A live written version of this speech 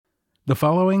The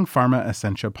following Pharma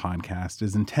Essentia podcast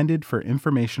is intended for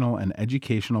informational and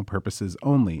educational purposes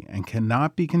only and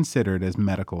cannot be considered as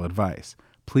medical advice.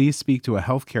 Please speak to a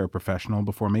healthcare professional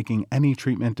before making any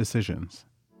treatment decisions.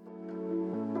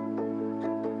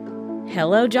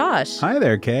 Hello, Josh. Hi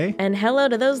there, Kay. And hello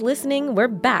to those listening. We're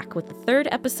back with the third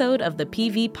episode of the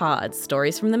PV Pod,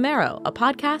 Stories from the Marrow, a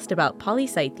podcast about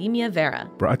Polycythemia Vera.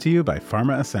 Brought to you by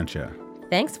Pharma Essentia.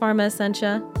 Thanks, Pharma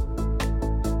Essentia.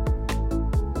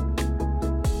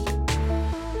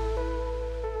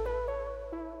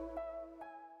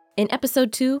 In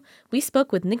episode 2, we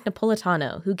spoke with Nick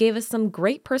Napolitano, who gave us some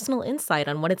great personal insight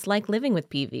on what it's like living with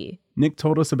PV. Nick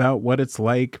told us about what it's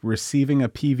like receiving a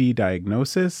PV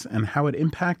diagnosis and how it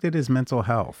impacted his mental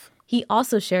health. He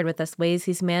also shared with us ways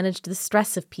he's managed the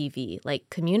stress of PV, like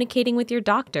communicating with your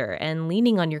doctor and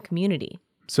leaning on your community.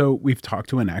 So we've talked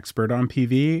to an expert on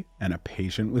PV and a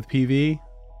patient with PV.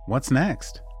 What's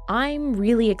next? I'm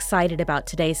really excited about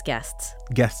today's guests.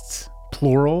 Guests,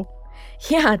 plural?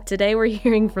 Yeah, today we're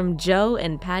hearing from Joe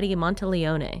and Patty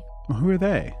Monteleone. Who are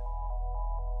they?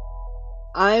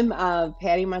 I'm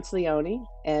Patty Monteleone,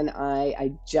 and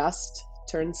I just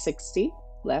turned 60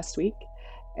 last week,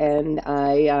 and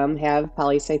I have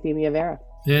polycythemia vera.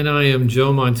 And I am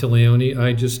Joe Monteleone.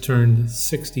 I just turned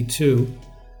 62.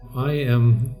 I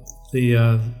am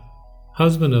the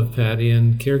husband of Patty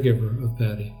and caregiver of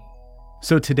Patty.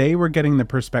 So today we're getting the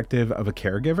perspective of a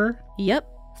caregiver? Yep.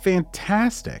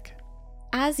 Fantastic.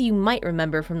 As you might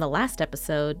remember from the last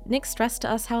episode, Nick stressed to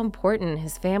us how important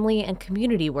his family and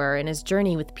community were in his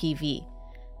journey with PV.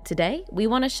 Today, we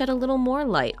want to shed a little more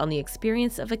light on the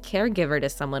experience of a caregiver to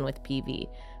someone with PV,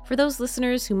 for those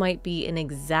listeners who might be in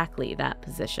exactly that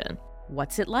position.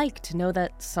 What's it like to know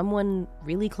that someone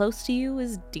really close to you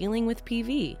is dealing with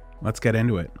PV? Let's get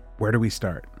into it. Where do we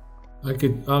start? I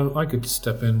could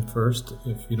step in first,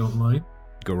 if you don't mind.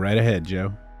 Go right ahead,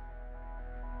 Joe.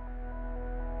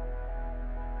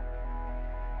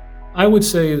 I would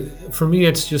say, for me,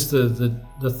 it's just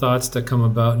the thoughts that come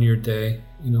about in your day.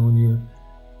 You know, when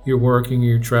you're working,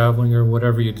 you're traveling, or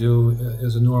whatever you do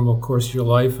as a normal course of your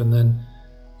life, and then,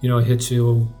 you know, it hits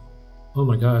you, oh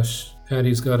my gosh,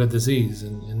 Patty's got a disease,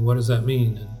 and what does that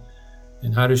mean?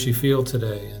 And how does she feel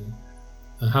today?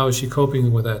 And how is she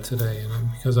coping with that today?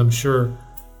 And because I'm sure,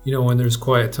 you know, when there's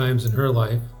quiet times in her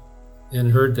life, in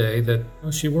her day, that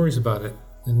she worries about it,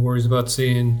 and worries about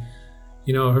seeing,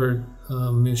 you know, her.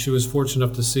 She was fortunate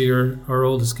enough to see our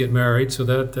oldest get married, so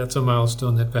that's a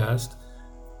milestone that passed.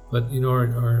 But, you know,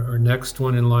 our next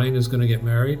one in line is going to get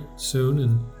married soon,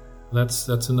 and that's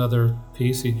another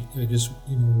piece I just,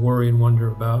 you know, worry and wonder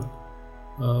about,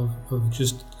 of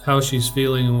just how she's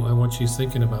feeling and what she's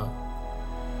thinking about.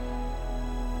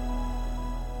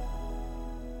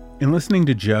 In listening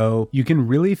to Joe, you can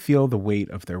really feel the weight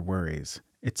of their worries.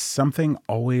 It's something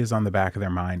always on the back of their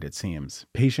mind, it seems,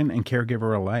 patient and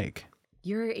caregiver alike.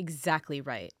 You're exactly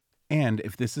right. And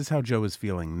if this is how Joe is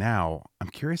feeling now, I'm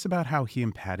curious about how he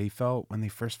and Patty felt when they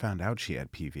first found out she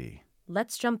had PV.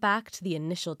 Let's jump back to the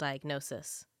initial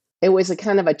diagnosis. It was a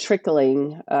kind of a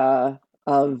trickling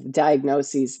of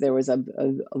diagnoses. There was a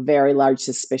very large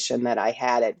suspicion that I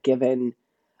had it, given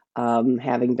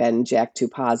having been JAK2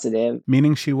 positive.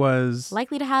 Meaning she was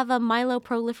likely to have a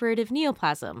myeloproliferative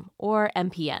neoplasm, or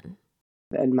MPN.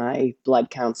 And my blood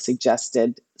count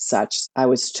suggested such. I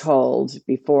was told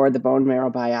before the bone marrow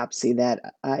biopsy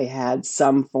that I had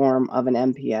some form of an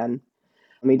MPN.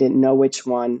 We didn't know which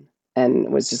one, and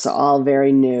it was just all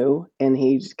very new. And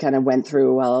he kind of went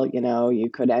through, well, you know, you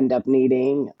could end up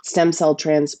needing stem cell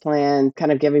transplant,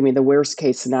 kind of giving me the worst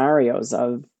case scenarios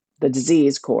of the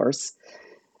disease course.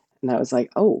 And I was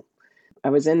like, oh. I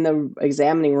was in the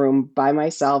examining room by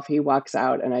myself. He walks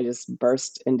out, and I just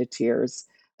burst into tears.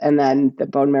 And then the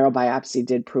bone marrow biopsy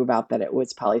did prove out that it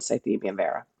was polycythemia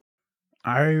vera.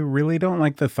 I really don't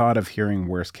like the thought of hearing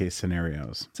worst case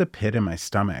scenarios. It's a pit in my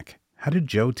stomach. How did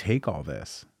Joe take all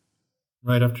this?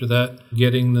 Right after that,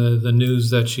 getting the news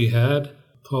that she had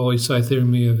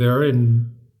polycythemia vera,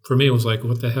 and for me it was like,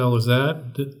 what the hell is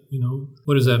that? You know,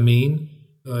 what does that mean?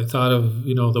 I thought of,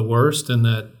 you know, the worst, and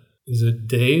that, is it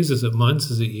days, is it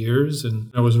months, is it years?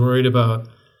 And I was worried about,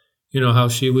 you know, how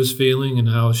she was feeling and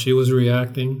how she was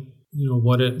reacting, you know,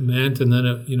 what it meant. And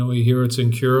then, you know, you hear it's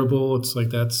incurable. It's like,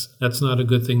 that's not a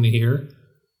good thing to hear.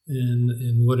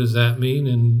 And what does that mean?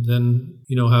 And then,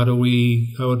 you know, how do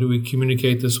we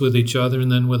communicate this with each other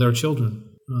and then with our children?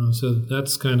 So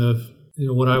that's kind of, you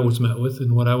know, what I was met with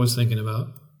and what I was thinking about.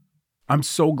 I'm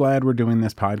so glad we're doing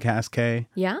this podcast, Kay.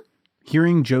 Yeah?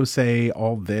 Hearing Joe say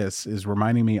all this is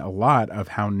reminding me a lot of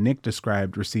how Nick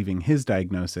described receiving his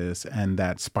diagnosis and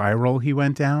that spiral he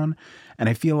went down. And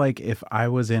I feel like if I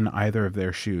was in either of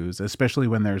their shoes, especially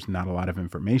when there's not a lot of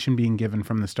information being given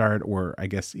from the start, or I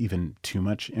guess even too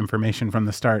much information from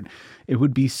the start, it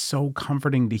would be so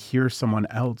comforting to hear someone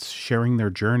else sharing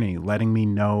their journey, letting me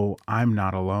know I'm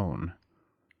not alone.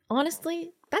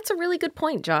 Honestly, that's a really good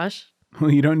point, Josh. Well,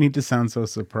 you don't need to sound so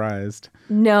surprised.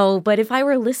 No, but if I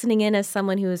were listening in as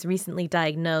someone who is recently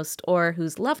diagnosed or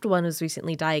whose loved one was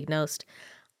recently diagnosed,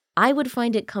 I would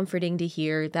find it comforting to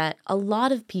hear that a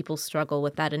lot of people struggle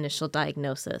with that initial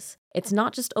diagnosis. It's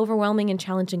not just overwhelming and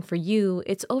challenging for you,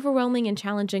 it's overwhelming and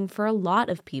challenging for a lot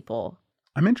of people.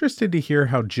 I'm interested to hear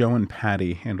how Joe and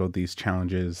Patty handled these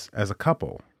challenges as a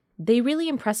couple. They really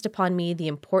impressed upon me the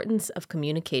importance of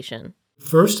communication.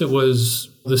 First, it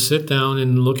was the sit down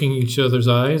and looking each other's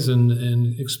eyes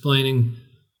and explaining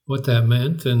what that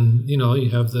meant. And, you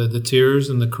have the tears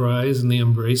and the cries and the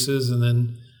embraces. And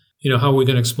then, how are we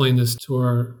going to explain this to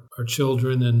our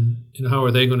children and how are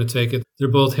they going to take it? They're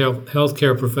both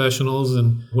healthcare professionals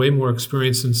and way more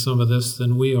experienced in some of this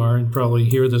than we are, and probably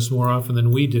hear this more often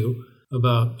than we do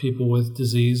about people with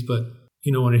disease. But,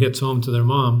 when it hits home to their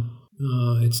mom,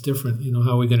 it's different.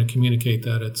 How are we going to communicate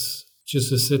that? It's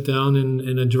just a sit down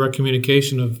in a direct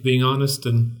communication of being honest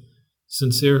and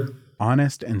sincere.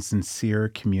 Honest and sincere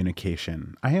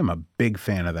communication. I am a big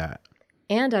fan of that.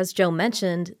 And as Joe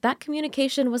mentioned, that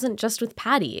communication wasn't just with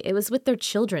Patty, it was with their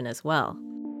children as well.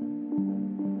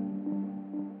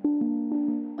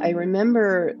 I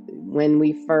remember when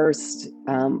we first,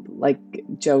 like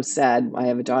Joe said, I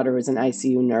have a daughter who's an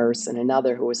ICU nurse and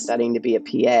another who was studying to be a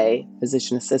PA,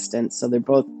 physician assistant. So they're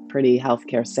both pretty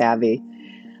healthcare savvy.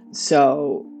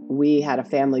 So we had a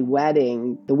family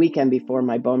wedding the weekend before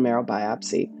my bone marrow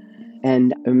biopsy.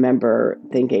 And I remember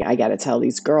thinking, I got to tell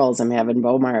these girls I'm having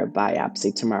bone marrow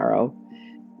biopsy tomorrow.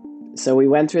 So we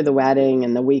went through the wedding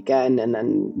and the weekend, and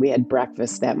then we had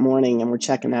breakfast that morning and we're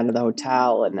checking out of the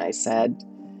hotel. And I said,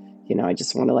 I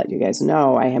just want to let you guys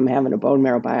know I am having a bone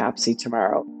marrow biopsy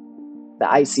tomorrow. The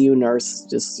ICU nurse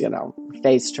just, her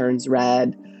face turns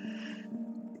red.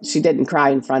 She didn't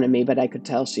cry in front of me, but I could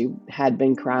tell she had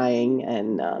been crying,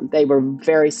 and they were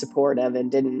very supportive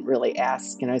and didn't really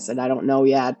ask. And I said, I don't know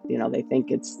yet. They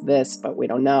think it's this, but we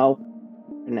don't know.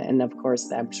 And of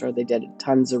course, I'm sure they did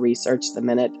tons of research the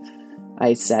minute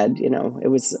I said, it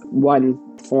was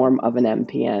one form of an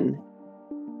MPN.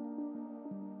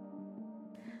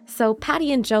 So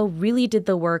Patty and Joe really did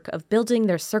the work of building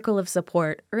their circle of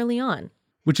support early on.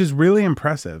 Which is really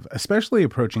impressive, especially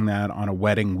approaching that on a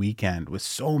wedding weekend with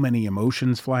so many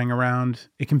emotions flying around.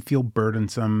 It can feel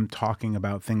burdensome talking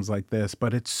about things like this,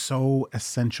 but it's so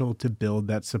essential to build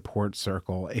that support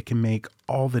circle. It can make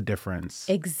all the difference.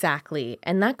 Exactly.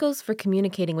 And that goes for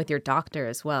communicating with your doctor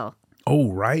as well.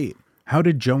 Oh, right. How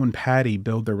did Joe and Patty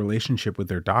build their relationship with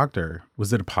their doctor?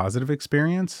 Was it a positive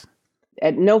experience?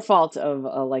 At no fault of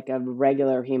a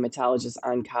regular hematologist,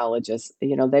 oncologist,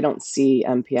 they don't see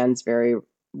MPNs very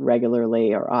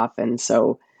regularly or often.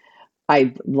 So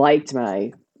I liked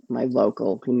my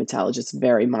local hematologist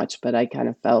very much, but I kind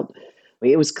of felt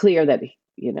it was clear that,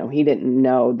 he didn't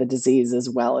know the disease as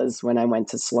well as when I went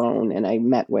to Sloan and I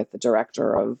met with the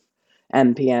director of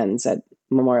MPNs at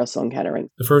Memorial Sloan Kettering.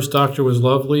 The first doctor was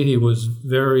lovely. He was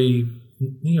very,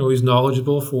 he's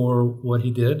knowledgeable for what he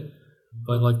did.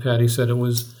 But like Patty said,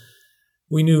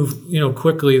 we knew,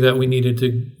 quickly that we needed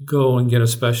to go and get a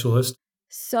specialist.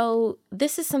 So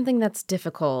this is something that's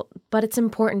difficult, but it's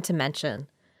important to mention.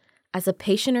 As a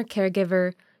patient or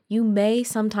caregiver, you may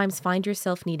sometimes find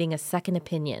yourself needing a second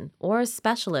opinion or a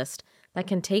specialist that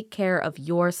can take care of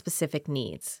your specific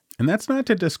needs. And that's not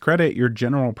to discredit your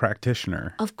general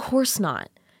practitioner. Of course not.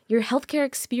 Your healthcare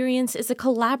experience is a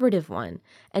collaborative one,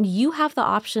 and you have the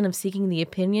option of seeking the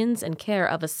opinions and care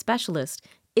of a specialist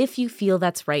if you feel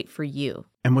that's right for you.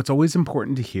 And what's always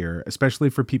important to hear, especially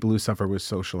for people who suffer with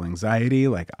social anxiety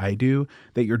like I do,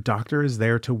 that your doctor is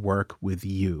there to work with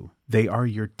you. They are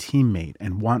your teammate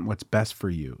and want what's best for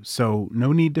you. So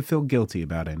no need to feel guilty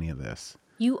about any of this.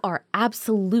 You are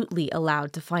absolutely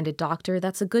allowed to find a doctor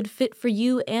that's a good fit for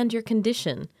you and your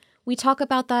condition. We talk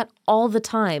about that all the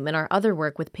time in our other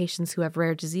work with patients who have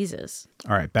rare diseases.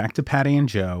 All right, back to Patty and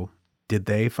Joe. Did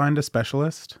they find a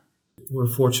specialist? We're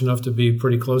fortunate enough to be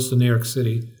pretty close to New York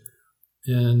City,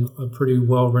 and a pretty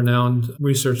well-renowned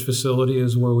research facility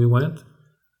is where we went.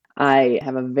 I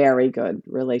have a very good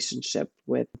relationship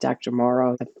with Dr.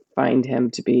 Morrow. I find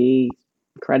him to be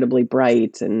incredibly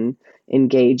bright and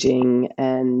engaging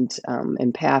and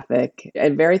empathic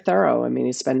and very thorough. I mean,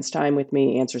 he spends time with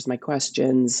me, answers my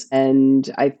questions, and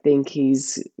I think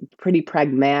he's pretty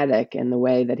pragmatic in the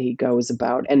way that he goes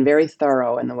about and very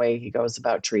thorough in the way he goes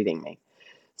about treating me.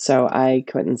 So I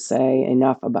couldn't say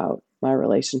enough about my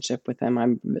relationship with him.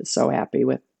 I'm so happy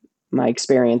with my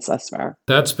experience thus far.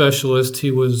 That specialist,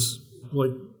 he was,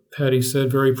 like Patty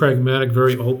said, very pragmatic,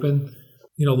 very open.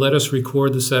 Let us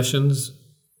record the sessions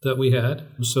that we had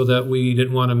so that we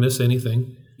didn't want to miss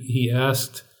anything. He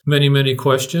asked many, many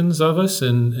questions of us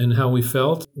and how we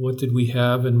felt. What did we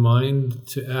have in mind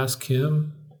to ask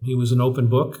him? He was an open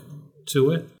book to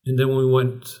it. And then when we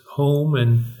went home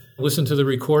and listened to the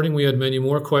recording, we had many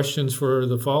more questions for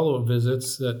the follow-up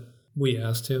visits that we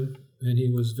asked him, and he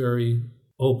was very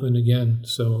open again.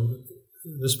 So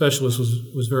the specialist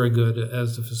was very good,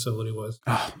 as the facility was.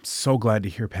 Oh, I'm so glad to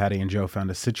hear Patty and Joe found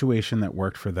a situation that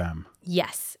worked for them.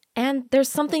 Yes, and there's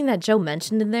something that Joe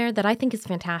mentioned in there that I think is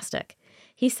fantastic.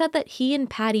 He said that he and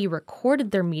Patty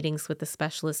recorded their meetings with the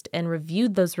specialist and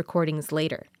reviewed those recordings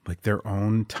later. Like their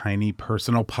own tiny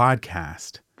personal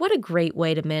podcast. What a great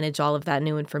way to manage all of that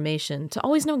new information, to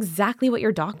always know exactly what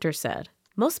your doctor said.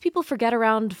 Most people forget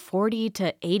around 40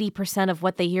 to 80% of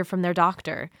what they hear from their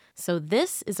doctor. So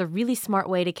this is a really smart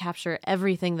way to capture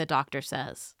everything the doctor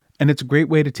says. And it's a great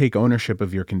way to take ownership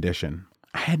of your condition.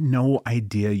 I had no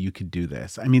idea you could do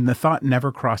this. I mean, the thought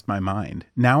never crossed my mind.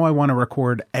 Now I want to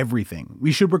record everything.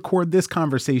 We should record this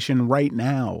conversation right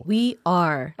now. We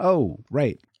are. Oh,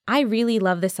 right. I really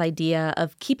love this idea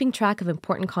of keeping track of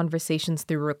important conversations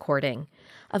through recording,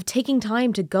 of taking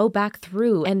time to go back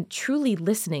through and truly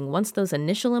listening once those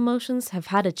initial emotions have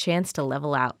had a chance to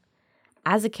level out.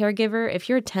 As a caregiver, if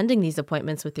you're attending these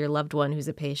appointments with your loved one who's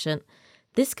a patient,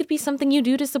 this could be something you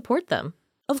do to support them.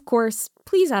 Of course,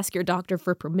 please ask your doctor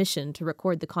for permission to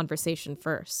record the conversation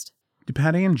first. Do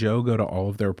Patty and Joe go to all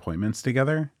of their appointments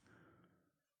together?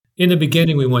 In the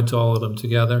beginning, we went to all of them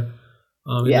together.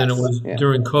 And then it was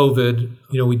during COVID,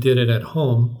 we did it at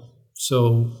home.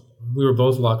 So we were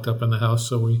both locked up in the house,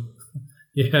 so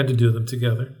you had to do them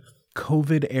together.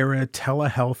 COVID era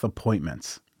telehealth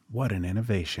appointments. What an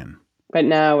innovation. But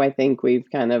now I think we've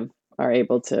kind of are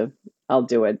able to, I'll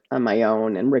do it on my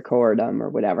own and record them or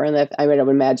whatever. And I would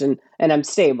imagine, and I'm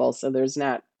stable, so we're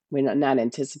not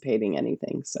anticipating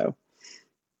anything. So,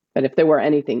 but if there were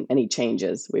any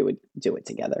changes, we would do it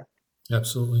together.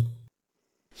 Absolutely.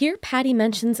 Here, Patty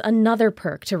mentions another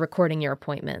perk to recording your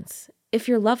appointments. If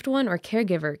your loved one or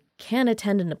caregiver can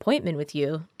attend an appointment with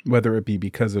you, whether it be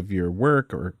because of your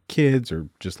work or kids or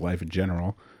just life in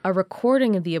general, a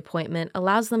recording of the appointment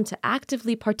allows them to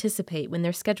actively participate when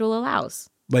their schedule allows.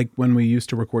 Like when we used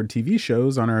to record TV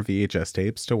shows on our VHS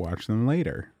tapes to watch them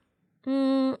later.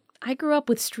 I grew up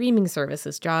with streaming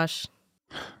services, Josh.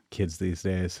 Kids these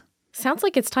days. Sounds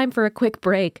like it's time for a quick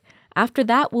break. After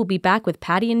that, we'll be back with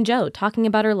Patty and Joe talking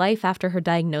about her life after her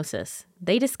diagnosis.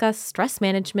 They discuss stress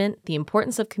management, the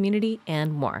importance of community,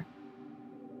 and more.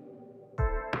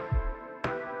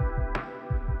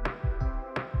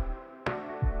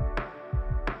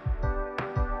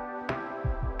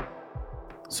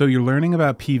 So you're learning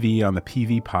about PV on the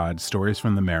PV Pod, Stories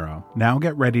from the Marrow. Now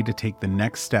get ready to take the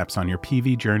next steps on your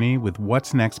PV journey with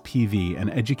What's Next PV, an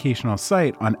educational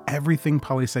site on everything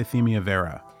polycythemia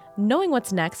vera. Knowing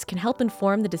what's next can help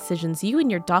inform the decisions you and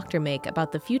your doctor make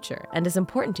about the future and is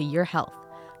important to your health.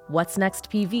 What's Next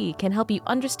PV can help you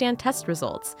understand test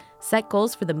results, set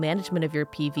goals for the management of your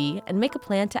PV, and make a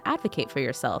plan to advocate for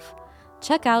yourself.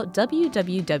 Check out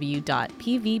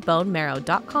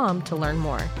www.pvbonemarrow.com to learn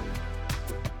more.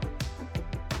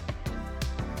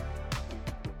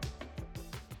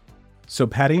 So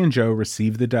Patty and Joe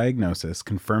receive the diagnosis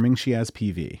confirming she has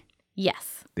PV.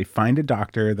 Yes. They find a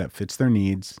doctor that fits their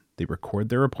needs, they record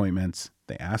their appointments,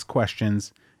 they ask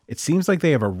questions. It seems like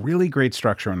they have a really great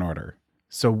structure and order.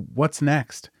 So what's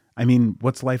next? I mean,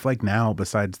 what's life like now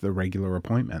besides the regular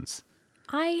appointments?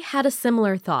 I had a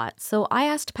similar thought, so I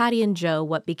asked Patty and Joe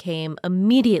what became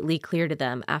immediately clear to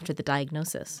them after the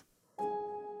diagnosis.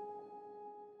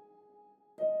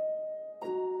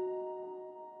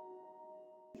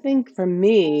 I think for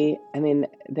me,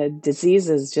 the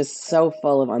disease is just so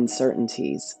full of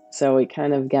uncertainties. So it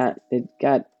kind of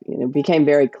became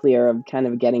very clear of kind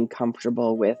of getting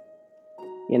comfortable with,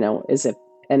 as if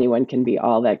anyone can be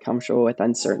all that comfortable with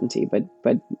uncertainty, but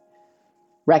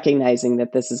recognizing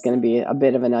that this is going to be a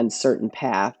bit of an uncertain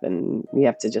path and we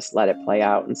have to just let it play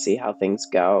out and see how things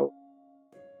go.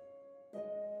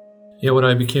 Yeah, what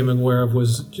I became aware of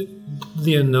was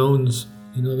the unknowns.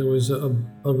 There was a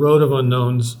road of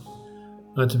unknowns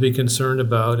to be concerned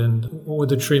about, and what would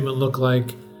the treatment look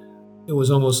like? It was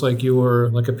almost like you were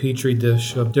like a petri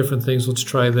dish of different things. Let's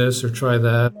try this or try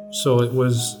that. So it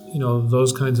was,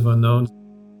 those kinds of unknowns.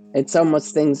 It's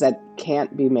almost things that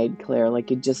can't be made clear. Like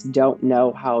you just don't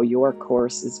know how your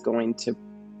course is going to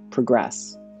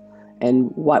progress.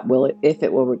 And if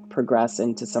it will progress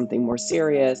into something more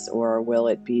serious, or will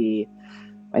it be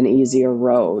an easier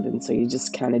road? And so you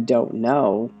just kind of don't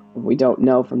know. We don't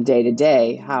know from day to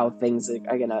day how things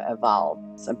are going to evolve.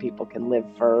 Some people can live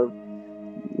for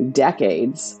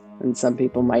decades, and some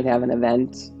people might have an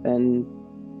event and,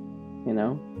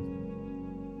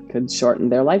 could shorten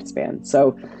their lifespan.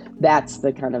 So that's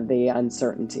the kind of the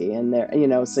uncertainty.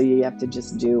 And so you have to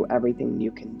just do everything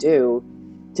you can do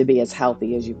to be as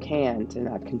healthy as you can, to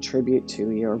not contribute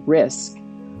to your risk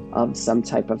of some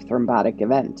type of thrombotic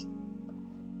event.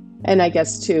 And I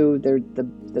guess too,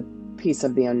 the piece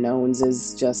of the unknowns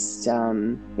is just,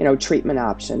 treatment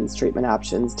options. Treatment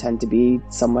options tend to be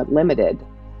somewhat limited,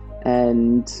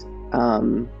 and,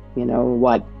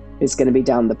 what is going to be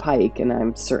down the pike. And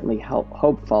I'm certainly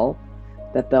hopeful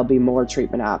that there'll be more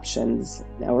treatment options,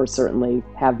 or certainly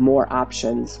have more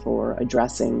options for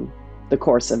addressing the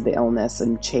course of the illness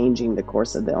and changing the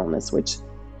course of the illness, which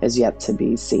has yet to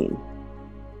be seen.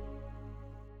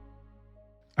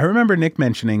 I remember Nick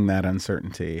mentioning that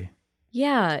uncertainty.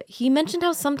 Yeah, he mentioned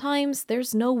how sometimes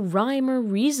there's no rhyme or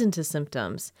reason to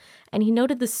symptoms, and he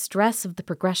noted the stress of the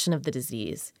progression of the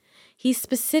disease. He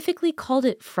specifically called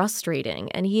it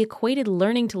frustrating, and he equated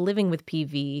learning to living with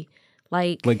PV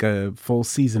like a full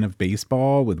season of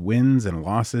baseball with wins and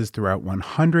losses throughout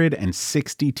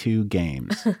 162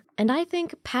 games. And I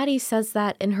think Patty says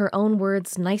that in her own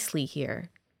words nicely here.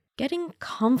 Getting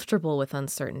comfortable with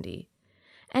uncertainty.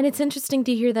 And it's interesting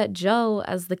to hear that Joe,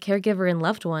 as the caregiver and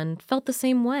loved one, felt the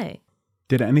same way.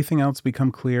 Did anything else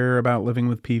become clear about living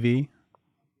with PV?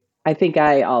 I think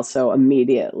I also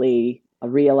immediately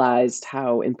realized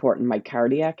how important my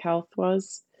cardiac health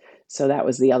was. So that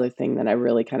was the other thing that I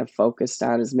really kind of focused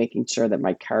on, is making sure that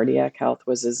my cardiac health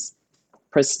was as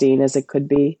pristine as it could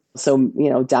be. So,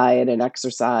 diet and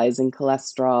exercise and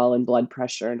cholesterol and blood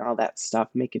pressure and all that stuff,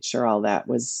 making sure all that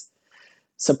was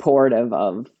supportive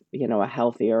of, a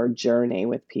healthier journey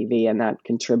with PV and not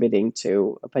contributing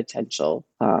to a potential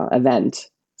event.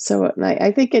 So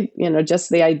I think it, just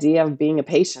the idea of being a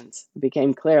patient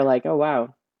became clear, like, oh,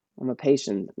 wow, I'm a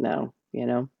patient now,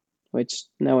 which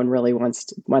no one really wants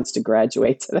to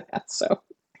graduate to that. So,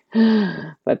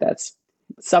 but that's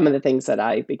some of the things that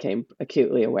I became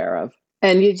acutely aware of.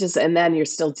 And then you're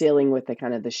still dealing with the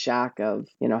kind of the shock of,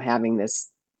 having this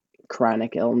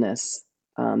chronic illness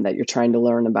that you're trying to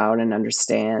learn about and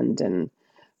understand, and,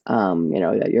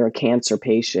 that you're a cancer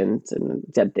patient, and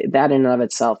that in and of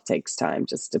itself takes time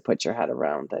just to put your head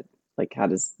around that. Like, how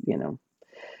does,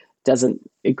 doesn't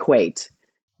equate.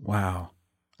 Wow.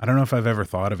 I don't know if I've ever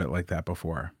thought of it like that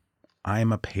before.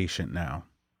 I'm a patient now.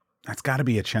 That's got to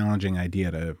be a challenging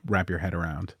idea to wrap your head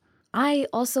around. I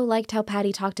also liked how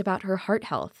Patty talked about her heart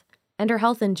health and her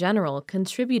health in general,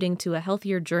 contributing to a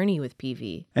healthier journey with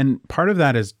PV. And part of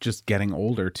that is just getting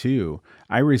older, too.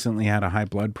 I recently had a high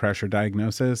blood pressure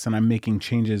diagnosis, and I'm making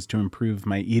changes to improve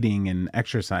my eating and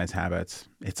exercise habits.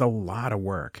 It's a lot of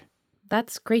work.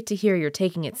 That's great to hear you're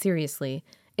taking it seriously.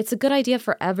 It's a good idea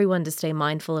for everyone to stay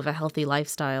mindful of a healthy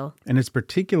lifestyle. And it's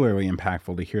particularly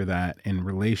impactful to hear that in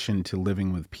relation to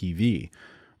living with PV.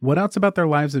 What else about their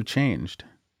lives have changed?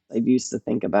 I used to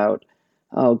think about,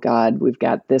 oh God, we've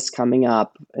got this coming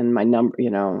up, and my number,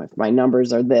 if my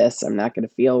numbers are this, I'm not going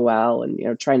to feel well,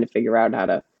 and, trying to figure out how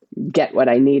to get what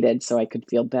I needed so I could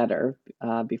feel better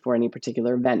before any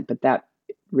particular event. But that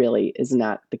really is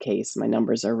not the case. My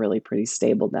numbers are really pretty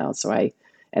stable now. So I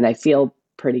feel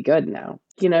pretty good now.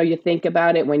 You think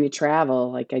about it when you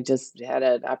travel. Like, I just had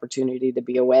an opportunity to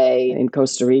be away in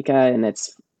Costa Rica, and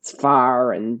it's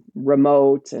far and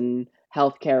remote, and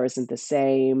healthcare isn't the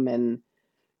same. And,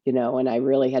 and I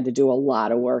really had to do a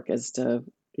lot of work as to,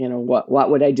 what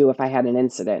would I do if I had an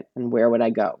incident, and where would I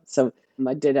go? So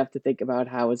I did have to think about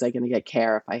how was I going to get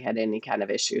care if I had any kind of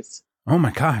issues. Oh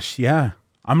my gosh, yeah.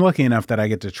 I'm lucky enough that I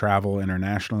get to travel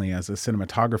internationally as a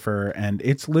cinematographer, and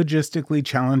it's logistically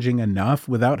challenging enough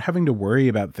without having to worry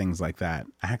about things like that.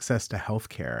 Access to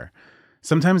healthcare.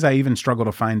 Sometimes I even struggle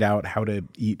to find out how to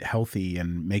eat healthy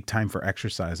and make time for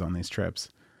exercise on these trips.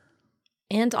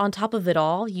 And on top of it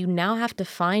all, you now have to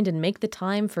find and make the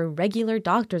time for regular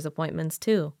doctor's appointments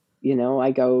too. I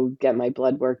go get my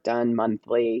blood work done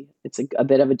monthly. It's a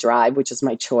bit of a drive, which is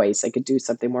my choice. I could do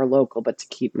something more local, but to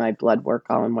keep my blood work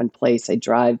all in one place, I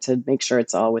drive to make sure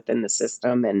it's all within the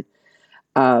system. And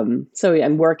so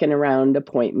I'm working around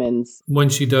appointments. When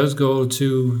she does go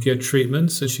to get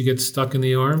treatments, and she gets stuck in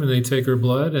the arm and they take her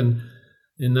blood, and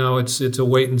And now it's a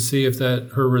wait and see if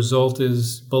that her result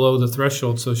is below the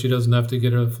threshold so she doesn't have to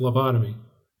get a phlebotomy.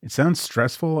 It sounds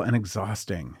stressful and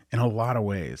exhausting in a lot of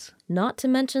ways. Not to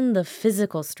mention the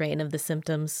physical strain of the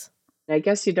symptoms. I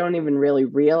guess you don't even really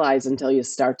realize until you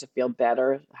start to feel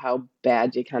better how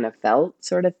bad you kind of felt,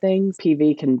 sort of thing.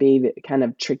 PV can be kind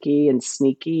of tricky and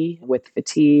sneaky with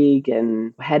fatigue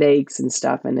and headaches and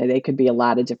stuff, and they could be a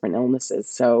lot of different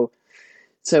illnesses. So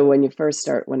when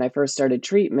I first started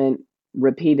treatment,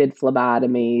 repeated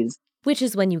phlebotomies, Which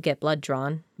is when you get blood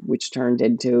drawn. which turned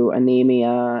into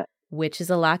anemia. Which is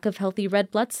a lack of healthy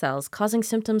red blood cells, causing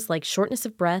symptoms like shortness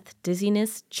of breath,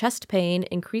 dizziness, chest pain,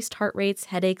 increased heart rates,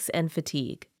 headaches, and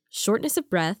fatigue. Shortness of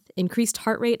breath, increased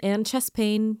heart rate, and chest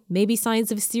pain may be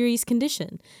signs of a serious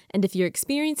condition, and if you're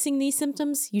experiencing these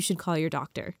symptoms, you should call your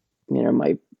doctor.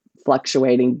 My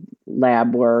fluctuating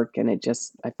lab work, and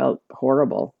I felt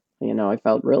horrible. I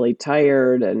felt really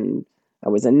tired, and I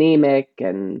was anemic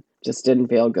and just didn't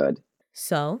feel good.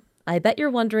 So, I bet you're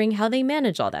wondering how they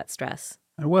manage all that stress.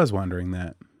 I was wondering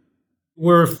that.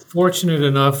 We're fortunate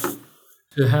enough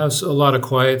to have a lot of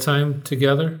quiet time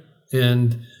together,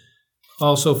 and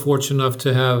also fortunate enough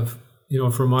to have,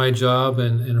 for my job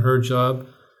and her job,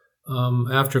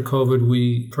 after COVID,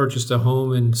 we purchased a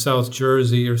home in South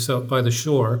Jersey, or south by the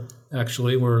shore,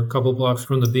 actually. We're a couple blocks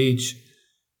from the beach,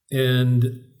 and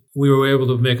we were able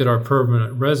to make it our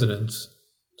permanent residence.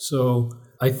 So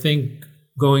I think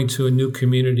going to a new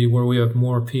community where we have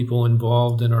more people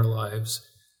involved in our lives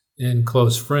and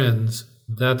close friends,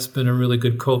 that's been a really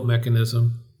good cope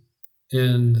mechanism.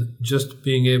 And just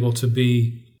being able to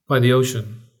be by the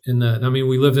ocean in that. I mean,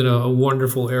 we lived in a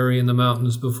wonderful area in the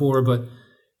mountains before, but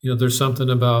there's something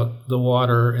about the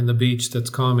water and the beach that's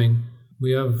calming.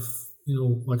 We have,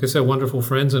 like I said, wonderful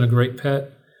friends and a great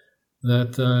pet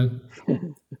that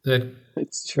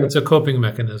It's true. it's a coping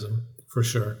mechanism for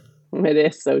sure. It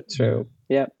is so true.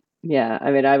 Yep. Yeah.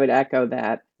 I mean, I would echo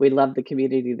that. We loved the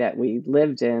community that we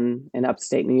lived in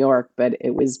upstate New York, but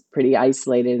it was pretty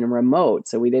isolated and remote.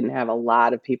 So we didn't have a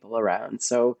lot of people around.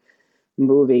 So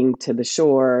moving to the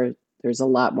shore, there's a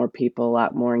lot more people, a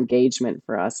lot more engagement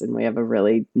for us. And we have a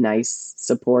really nice,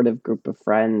 supportive group of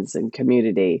friends and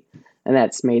community. And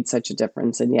that's made such a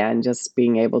difference. And just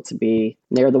being able to be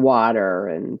near the water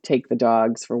and take the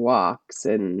dogs for walks.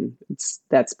 And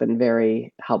that's been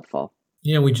very helpful.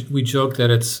 Yeah, we joke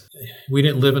that we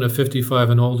didn't live in a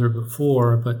 55 and older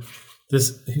before, but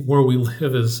this where we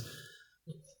live is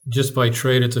just by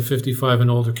trade, it's a 55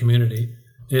 and older community.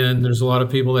 And there's a lot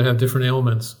of people that have different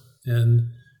ailments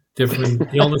and different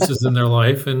illnesses in their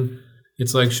life. And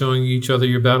it's like showing each other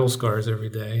your battle scars every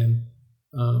day. And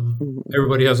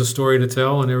everybody has a story to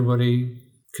tell, and everybody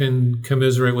can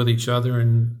commiserate with each other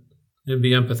and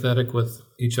be empathetic with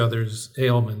each other's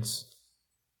ailments.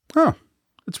 Oh,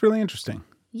 that's really interesting.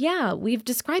 Yeah, we've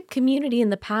described community in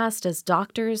the past as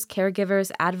doctors,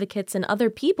 caregivers, advocates, and other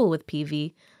people with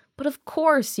PV. But of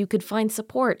course, you could find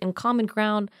support and common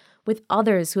ground with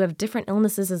others who have different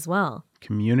illnesses as well.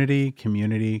 Community,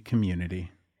 community,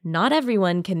 community. Not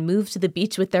everyone can move to the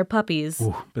beach with their puppies.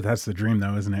 Ooh, but that's the dream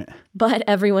though, isn't it? But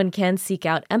everyone can seek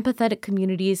out empathetic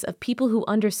communities of people who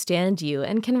understand you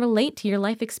and can relate to your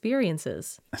life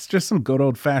experiences. That's just some good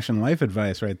old-fashioned life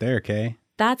advice right there, Kay.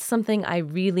 That's something I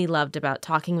really loved about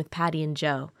talking with Patty and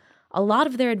Joe. A lot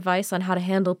of their advice on how to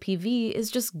handle PV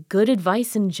is just good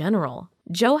advice in general.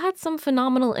 Joe had some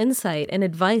phenomenal insight and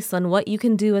advice on what you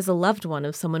can do as a loved one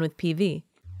of someone with PV.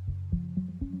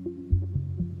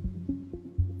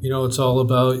 It's all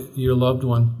about your loved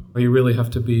one. You really have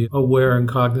to be aware and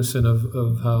cognizant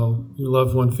of how your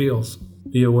loved one feels.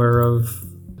 Be aware of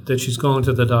that she's going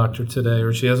to the doctor today,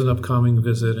 or she has an upcoming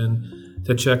visit, and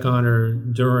to check on her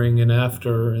during and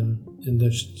after, and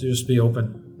just be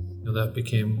open. That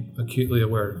became acutely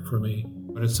aware for me.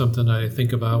 But it's something I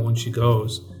think about when she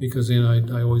goes, because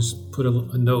I always put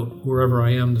a note wherever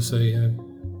I am to say,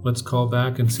 let's call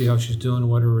back and see how she's doing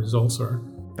and what her results are.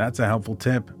 That's a helpful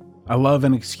tip. I love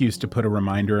an excuse to put a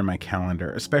reminder in my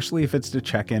calendar, especially if it's to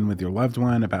check in with your loved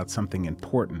one about something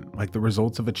important, like the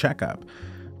results of a checkup.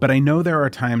 But I know there are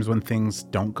times when things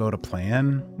don't go to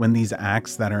plan, when these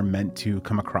acts that are meant to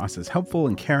come across as helpful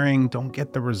and caring don't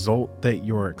get the result that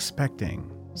you're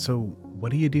expecting. So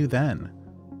what do you do then?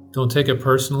 Don't take it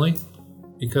personally,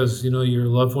 because your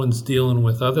loved one's dealing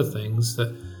with other things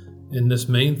in this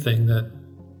main thing that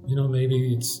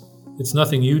maybe it's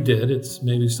nothing you did. It's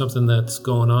maybe something that's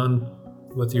going on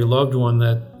with your loved one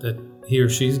that he or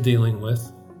she's dealing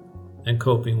with and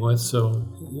coping with. So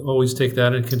you always take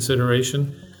that into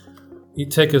consideration. You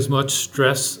take as much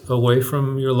stress away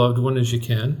from your loved one as you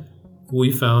can.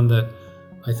 We found that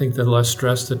I think the less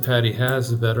stress that Patty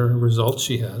has, the better results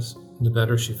she has, and the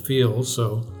better she feels.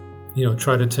 So,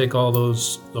 try to take all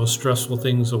those stressful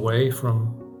things away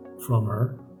from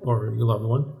her or your loved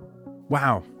one.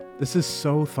 Wow, this is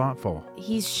so thoughtful.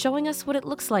 He's showing us what it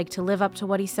looks like to live up to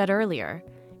what he said earlier.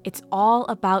 It's all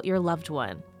about your loved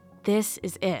one. This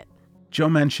is it. Joe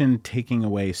mentioned taking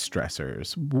away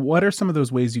stressors. What are some of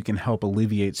those ways you can help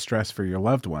alleviate stress for your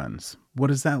loved ones? What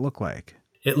does that look like?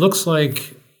 It looks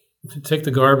like take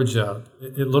the garbage out.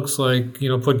 It looks like,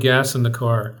 put gas in the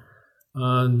car.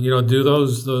 Do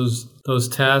those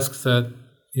tasks that,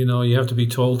 you have to be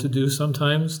told to do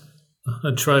sometimes.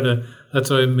 That's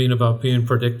what I mean about being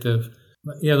predictive.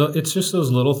 Yeah, it's just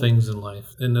those little things in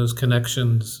life and those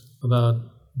connections about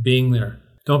being there.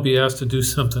 Don't be asked to do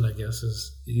something, I guess,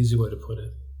 is the easy way to put it.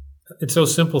 It's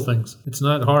those simple things. It's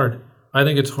not hard. I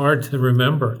think it's hard to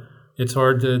remember. It's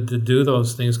hard to do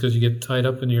those things because you get tied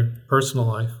up in your personal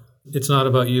life. It's not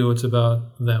about you. It's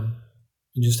about them.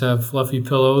 You just have fluffy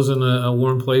pillows and a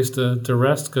warm place to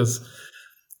rest because,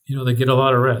 they get a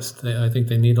lot of rest. I think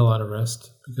they need a lot of rest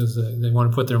because they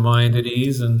want to put their mind at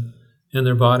ease and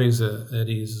their bodies at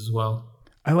ease as well.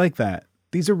 I like that.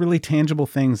 These are really tangible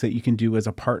things that you can do as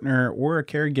a partner or a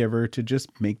caregiver to just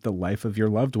make the life of your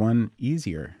loved one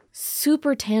easier.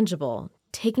 Super tangible.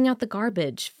 Taking out the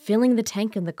garbage, filling the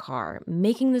tank in the car,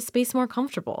 making the space more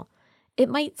comfortable. It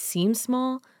might seem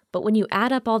small, but when you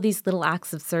add up all these little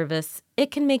acts of service, it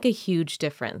can make a huge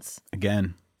difference.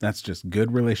 Again, that's just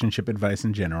good relationship advice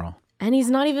in general. And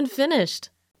he's not even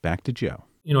finished. Back to Joe.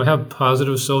 Have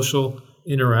positive social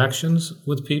interactions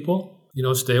with people.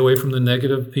 Stay away from the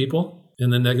negative people in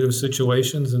the negative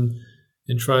situations and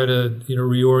try to,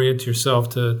 reorient yourself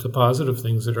to positive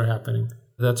things that are happening.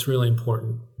 That's really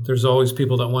important. There's always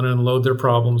people that want to unload their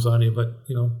problems on you, but,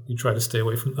 you try to stay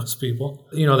away from those people.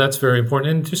 That's very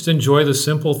important. And just enjoy the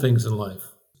simple things in life.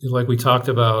 Like we talked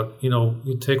about,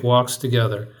 you take walks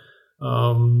together,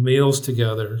 meals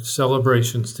together,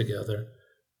 celebrations together,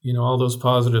 all those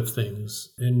positive things.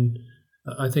 And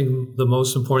I think the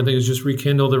most important thing is just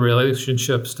rekindle the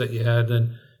relationships that you had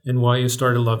and why you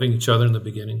started loving each other in the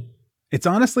beginning. It's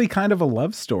honestly kind of a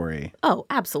love story. Oh,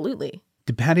 absolutely.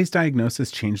 Did Patty's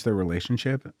diagnosis change their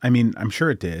relationship? I mean, I'm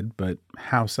sure it did, but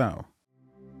how so?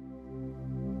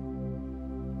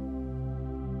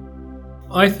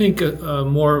 I think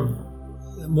more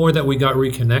that we got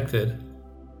reconnected.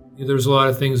 There's a lot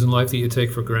of things in life that you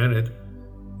take for granted,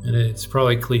 and it's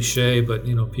probably cliche, but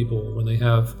people when they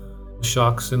have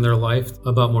shocks in their life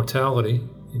about mortality,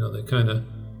 they kind of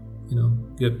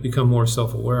become more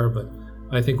self-aware. But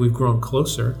I think we've grown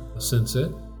closer since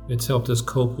it. It's helped us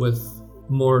cope with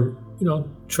more,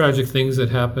 tragic things that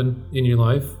happen in your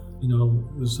life.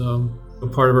 It was a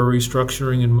part of a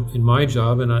restructuring in my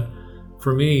job. And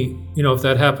for me, if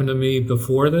that happened to me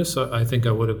before this, I think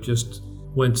I would have just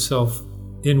went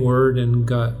inward and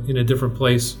got in a different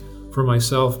place for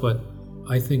myself. But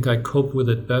I think I coped with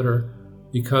it better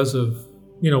because of,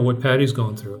 what Patty's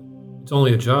going through. It's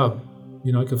only a job.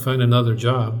 I could find another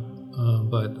job,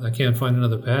 but I can't find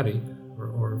another Patty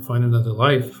or find another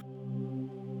life.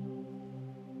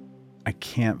 I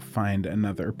can't find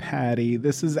another Patty.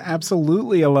 This is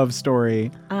absolutely a love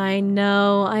story. I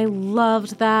know. I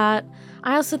loved that.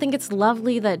 I also think it's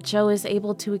lovely that Joe is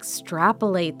able to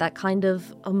extrapolate that kind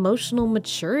of emotional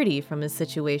maturity from his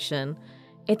situation.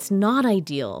 It's not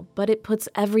ideal, but it puts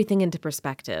everything into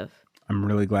perspective. I'm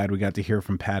really glad we got to hear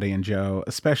from Patty and Joe,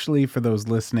 especially for those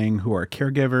listening who are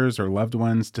caregivers or loved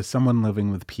ones to someone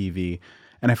living with PV.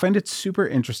 And I find it super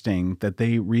interesting that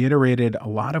they reiterated a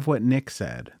lot of what Nick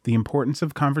said, the importance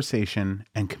of conversation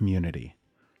and community.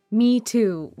 Me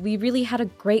too. We really had a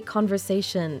great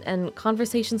conversation, and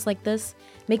conversations like this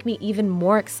make me even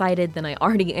more excited than I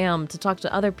already am to talk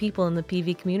to other people in the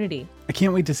PV community. I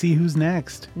can't wait to see who's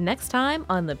next. Next time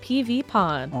on the PV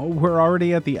Pod. Oh, we're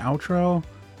already at the outro?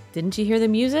 Didn't you hear the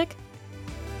music?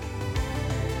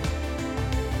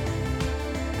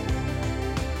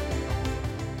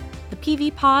 The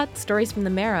PV Pod, Stories from the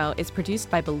Marrow, is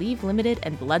produced by Believe Limited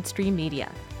and Bloodstream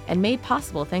Media, and made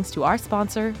possible thanks to our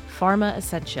sponsor, Pharma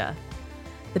Essentia.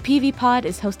 The PV Pod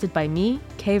is hosted by me,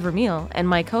 Kay Vermeil, and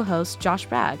my co-host, Josh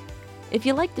Bragg. If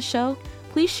you like the show,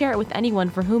 please share it with anyone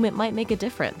for whom it might make a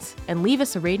difference, and leave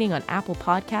us a rating on Apple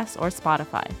Podcasts or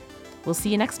Spotify. We'll see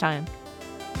you next time.